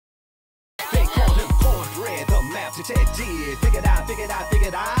did. Figured out.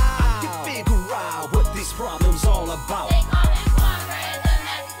 I can figure out what this problem's all about. They call him Cornbread, the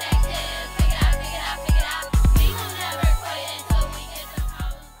math detective. Figured out. We will never quit until we get the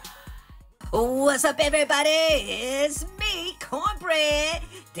problem right. What's up, everybody? It's me, Cornbread.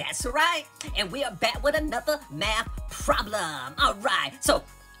 That's right. And we are back with another math problem. All right. So,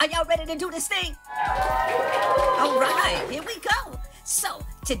 are y'all ready to do this thing? All right. Here we go. So,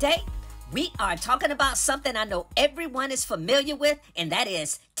 today, we are talking about something I know everyone is familiar with, and that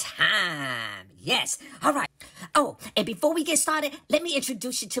is time. Yes. All right. Oh, and before we get started, let me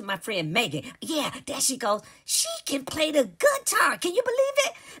introduce you to my friend Megan. Yeah, there she goes. She can play the guitar. Can you believe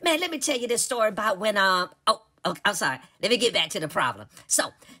it? Man, let me tell you this story about when, I'm sorry. Let me get back to the problem.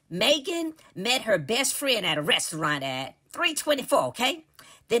 So, Megan met her best friend at a restaurant at 3:24, okay?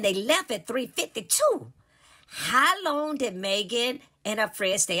 Then they left at 3:52. How long did Megan and her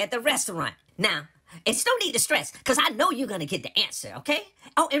friend stay at the restaurant? Now, it's no need to stress, because I know you're going to get the answer, okay?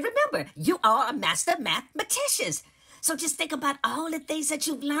 Oh, and remember, you are a master mathematicians. So just think about all the things that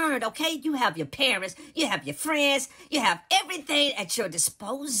you've learned, okay? You have your parents, you have your friends, you have everything at your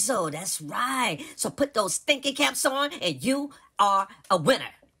disposal. That's right. So put those thinking caps on, and you are a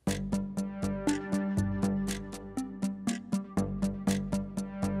winner.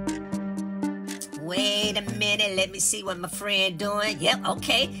 Wait a minute, let me see what my friend doing. Yep,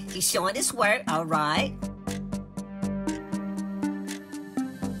 okay, he's showing his work, all right.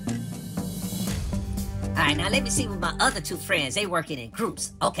 All right, now let me see with my other two friends. They working in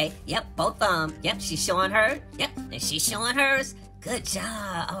groups. Okay, yep, both yep, she's showing her. Yep, and she's showing hers. Good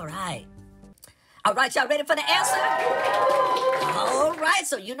job, all right. All right, y'all ready for the answer? All right,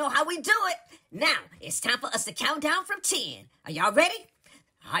 so you know how we do it. Now, it's time for us to count down from 10. Are y'all ready?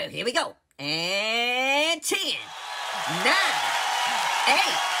 All right, here we go. And 10, 9, 8,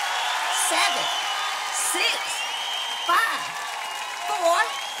 7, 6, 5, 4,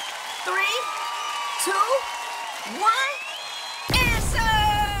 3, 2, 1.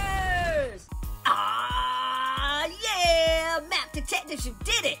 Answers! Ah, yeah! Math detectives, you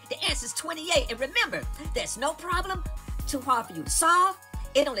did it! The answer's 28. And remember, there's no problem too hard for you to solve.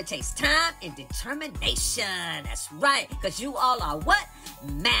 It only takes time and determination. That's right, because you all are what?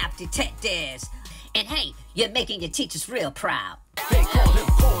 Math detectives. And hey, you're making your teachers real proud. They call him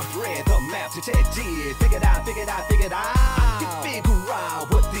Cornbread, the math detective. Figured out. I can figure out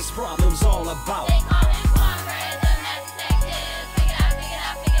what this problem's all about. They call him Cornbread, the math detective.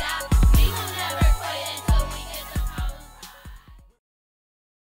 Figured out. We will never quit until we get the problem right.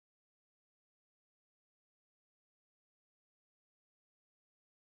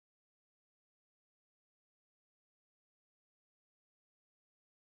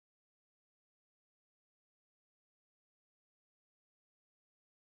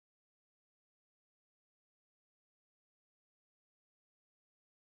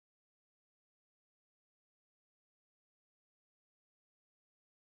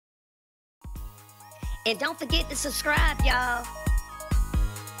 And don't forget to subscribe, y'all.